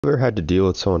Ever had to deal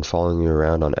with someone following you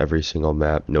around on every single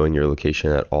map, knowing your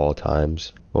location at all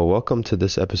times? Well, welcome to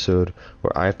this episode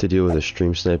where I have to deal with a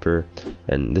stream sniper,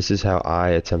 and this is how I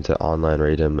attempt to online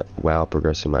raid him while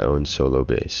progressing my own solo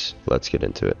base. Let's get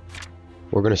into it.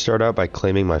 We're going to start out by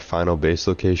claiming my final base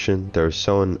location. There was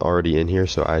someone already in here,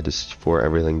 so I had to force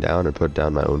everything down and put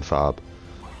down my own fob.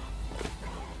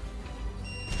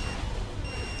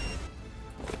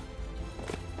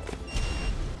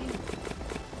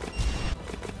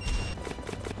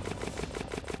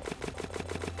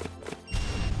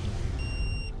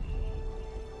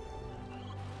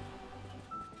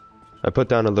 I put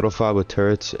down a little fob with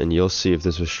turrets, and you'll see if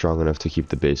this was strong enough to keep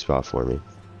the base spot for me.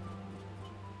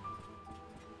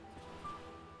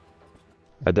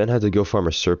 I then had to go farm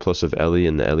a surplus of Ellie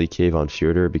in the Ellie cave on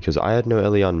Fjordur because I had no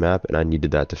Ellie on map and I needed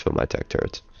that to fill my tech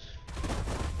turrets.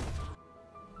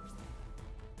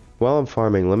 While I'm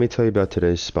farming, let me tell you about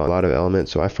today's spawn. A lot of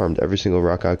elements, so I farmed every single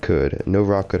rock I could. No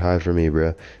rock could hide from me,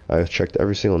 bruh. I checked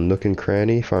every single nook and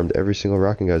cranny, farmed every single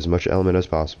rock, and got as much element as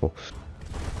possible.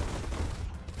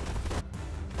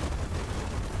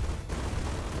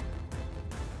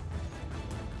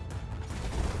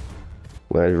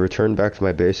 When I returned back to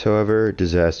my base, however,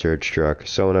 disaster had struck.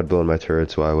 Someone had blown my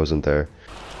turrets while I wasn't there.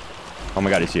 Oh my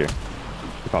god, he's here.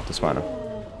 He popped the spawner.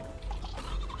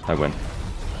 I win.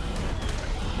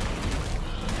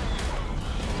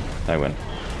 I win.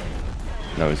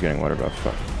 No, he's getting water buff.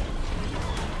 Fuck.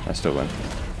 I still win.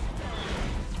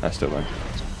 I still win.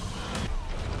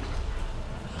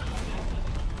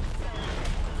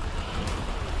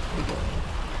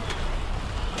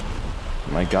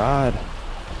 Oh my god.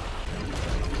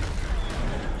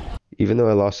 Even though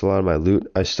I lost a lot of my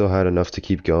loot, I still had enough to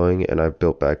keep going, and I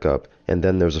built back up. And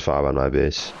then there's a fob on my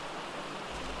base.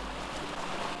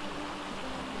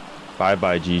 Bye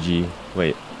bye, GG.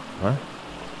 Wait, what?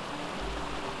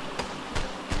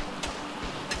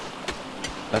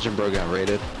 Legend Bro got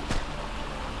raided.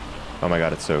 Oh my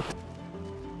god, it's soaked.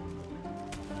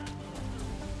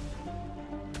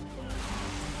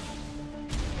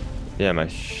 Yeah, my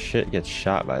shit gets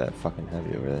shot by that fucking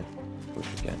heavy over there.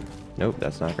 Push again. Nope,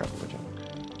 that's not grapple jump.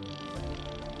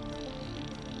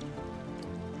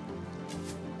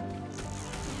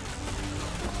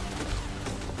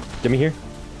 Get me here.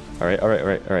 Alright, alright,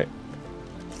 alright, alright.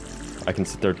 I can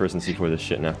third person C4 this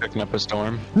shit now. Picking up a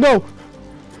storm. No!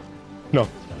 No.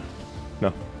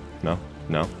 No. No.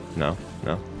 No. No.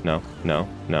 No. No. No.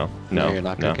 No. No. You're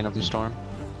not no. picking up the storm?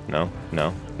 No.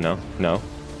 No. No. No.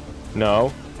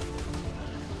 No.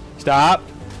 Stop!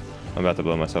 I'm about to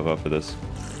blow myself up for this.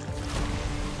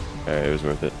 Alright, it was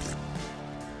worth it.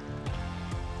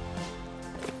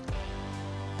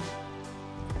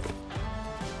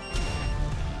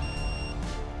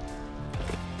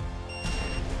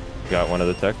 Got one of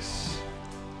the techs.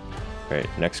 Alright,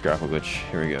 next grapple glitch.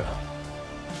 Here we go.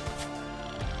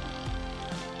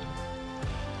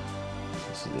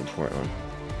 This is the important one.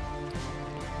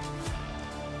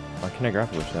 Why can't I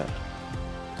grapple glitch that?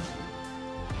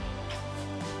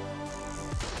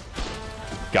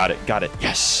 Got it,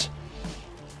 yes!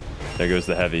 There goes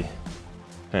the heavy.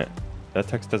 Man, that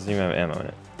text doesn't even have ammo in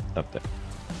it. Up there.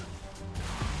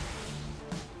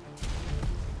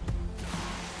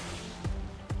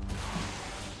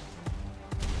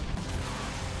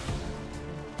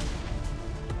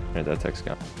 Alright, that text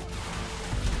gone.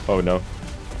 Oh no.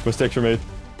 Mistakes were made.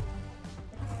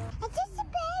 It's just a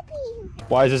baby.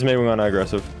 Why is this Maywing on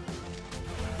aggressive?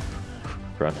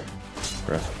 Run.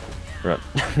 Run. Run.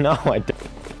 No, I don't.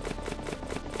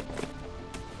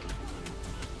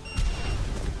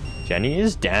 Jenny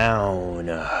is down.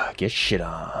 Get shit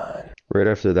on. Right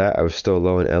after that, I was still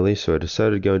low in Ellie, so I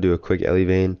decided to go and do a quick Ellie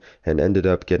vein, and ended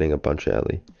up getting a bunch of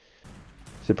Ellie.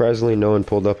 Surprisingly, no one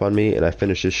pulled up on me, and I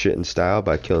finished this shit in style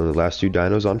by killing the last two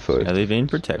dinos on foot. Ellie vein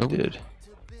protected.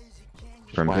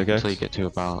 From Whack pickaxe? until you get to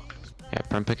about... Yeah,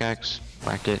 Prim pickaxe.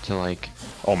 Whacked it to like...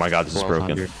 Oh my god, this is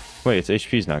broken. 1200. Wait, its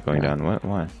HP's not going down. What?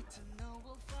 Why?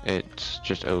 It's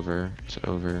just over. It's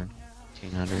over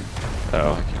 1800.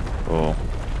 Oh. Well.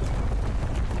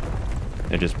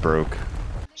 It just broke.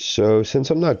 So, since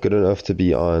I'm not good enough to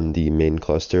be on the main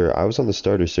cluster, I was on the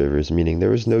starter servers, meaning there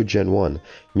was no Gen 1,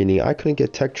 meaning I couldn't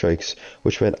get tech trikes,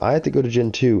 which meant I had to go to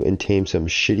Gen 2 and tame some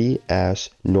shitty ass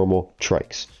normal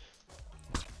trikes.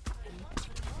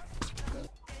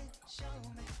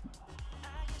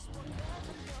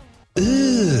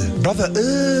 Brother,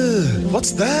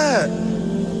 what's that?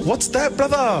 What's that,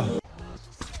 brother?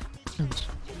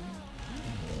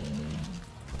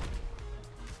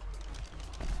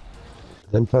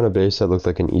 Then found a base that looked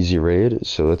like an easy raid,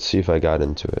 so let's see if I got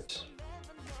into it.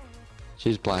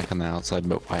 She's black on the outside,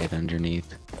 but white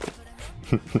underneath.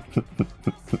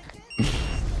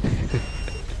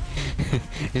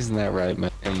 Isn't that right, my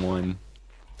M1?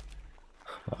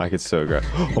 I could so grab.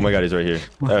 Oh my god, he's right here.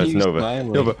 Why are That's you Nova.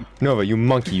 smiling? Nova, you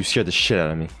monkey! You scared the shit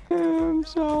out of me. I'm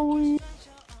sorry.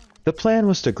 The plan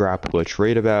was to grapple glitch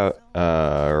right about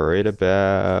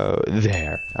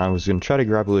there. I was gonna try to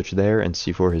grapple glitch there and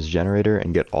C4 his generator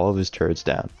and get all of his turrets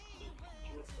down.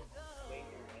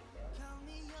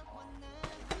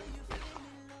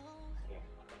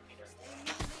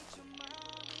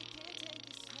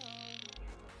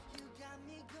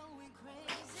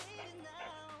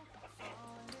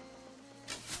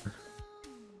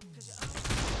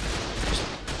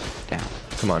 Down.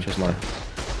 Come on, come on.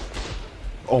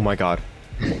 Oh my god.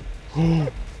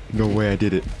 No way I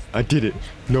did it. I did it.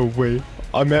 No way.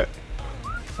 I'm at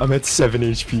 7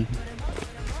 HP.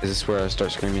 Is this where I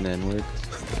start screaming the N-word?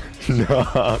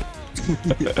 No.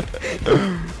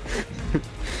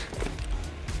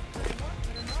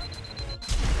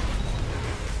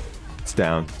 It's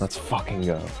down. Let's fucking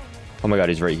go. Oh my god,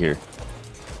 he's right here.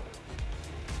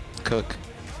 Cook.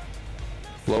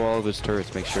 Blow all of his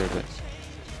turrets, make sure of it.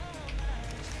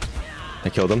 I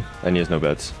killed him, and he has no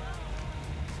beds.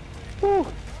 Woo.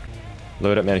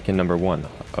 Load up mannequin number 1.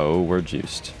 Oh, we're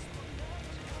juiced.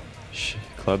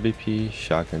 Club BP,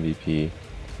 shotgun BP,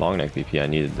 long neck BP, I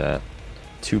needed that.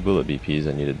 2 bullet BPs,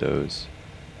 I needed those.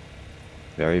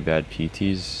 Very bad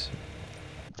PTs.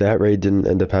 That raid didn't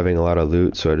end up having a lot of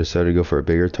loot, so I decided to go for a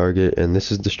bigger target, and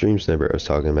this is the stream sniper I was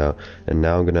talking about, and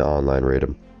now I'm gonna online raid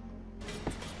him.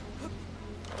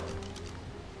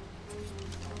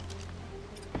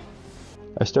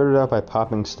 I started out by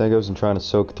popping stegos and trying to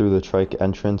soak through the trike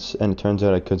entrance, and it turns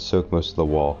out I could soak most of the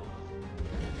wall.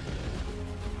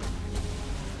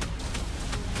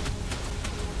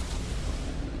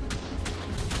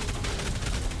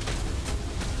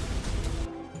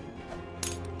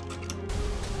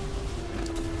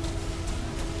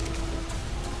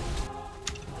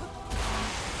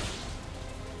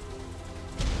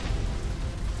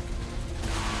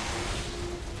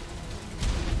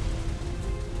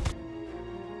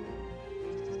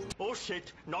 Oh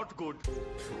shit, not good.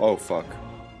 Oh fuck.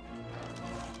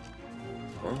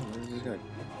 Oh, where's this guy?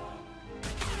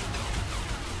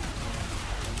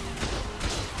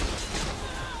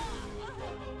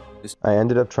 I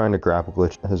ended up trying to grapple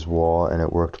glitch his wall, and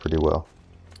it worked pretty well.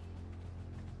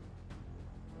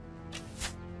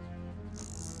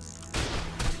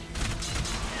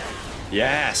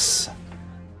 Yes!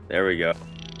 There we go.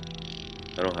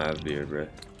 I don't have beard, bro.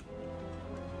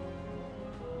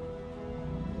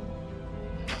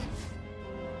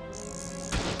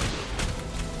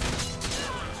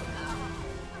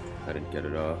 I didn't get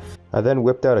it off. I then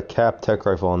whipped out a cap tech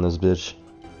rifle on this bitch.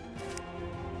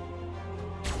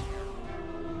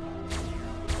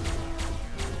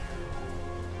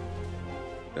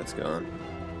 That's gone.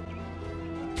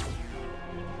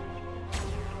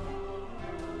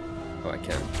 Oh, I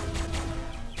can.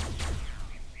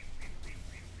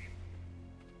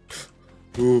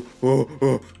 Ooh, oh,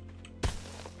 oh.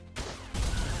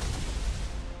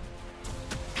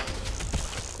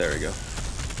 There we go.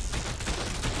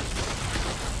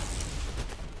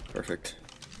 Perfect.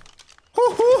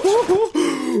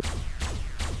 Oh,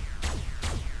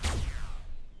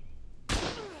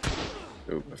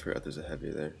 I forgot there's a heavy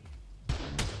there.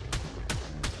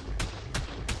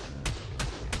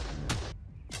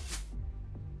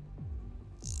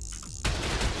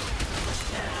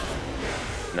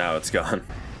 Now it's gone.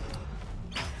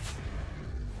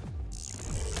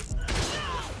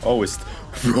 Oh, it's...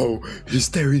 Bro, his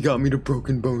Terry got me to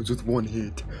broken bones with 1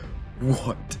 hit.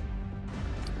 What?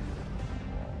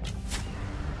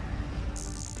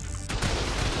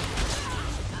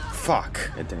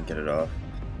 Fuck. I didn't get it off.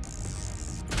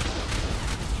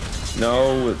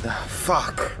 No.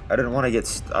 Fuck. I didn't want to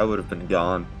get... I would have been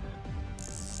gone.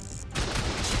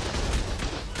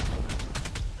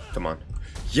 Come on.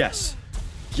 Yes.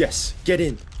 Yes. Get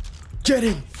in. Get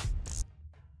in.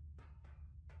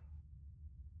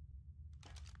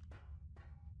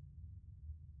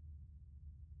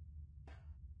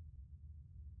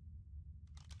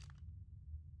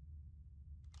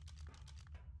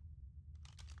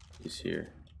 He's here.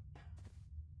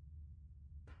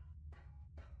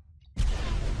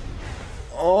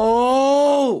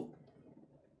 Oh!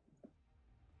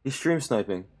 He's stream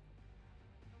sniping.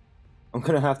 I'm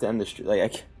gonna have to end the stream. Like, I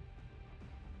can't.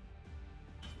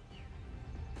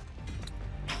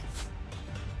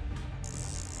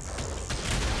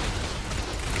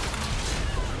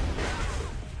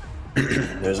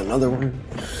 There's another one.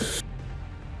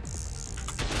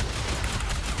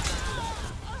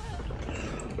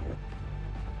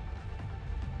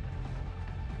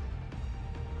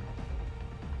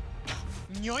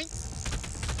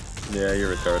 Yeah,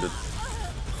 you're retarded.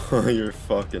 You're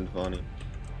fucking funny.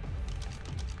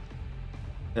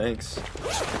 Thanks.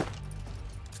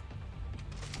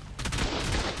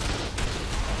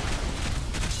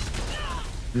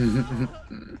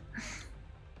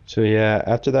 So yeah,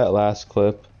 after that last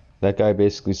clip, that guy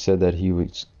basically said that he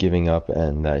was giving up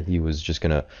and that he was just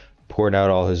gonna port out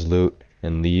all his loot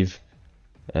and leave.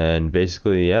 And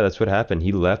basically, yeah, that's what happened.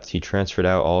 He left, he transferred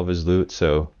out all of his loot,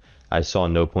 so I saw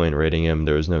no point rating him.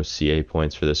 There was no CA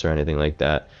points for this or anything like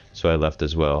that, so I left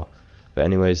as well. But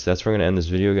anyways, that's where I'm gonna end this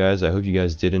video, guys. I hope you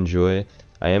guys did enjoy.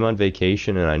 I am on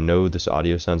vacation, and I know this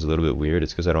audio sounds a little bit weird.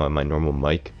 It's because I don't have my normal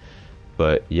mic.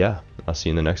 But yeah, I'll see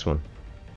you in the next one.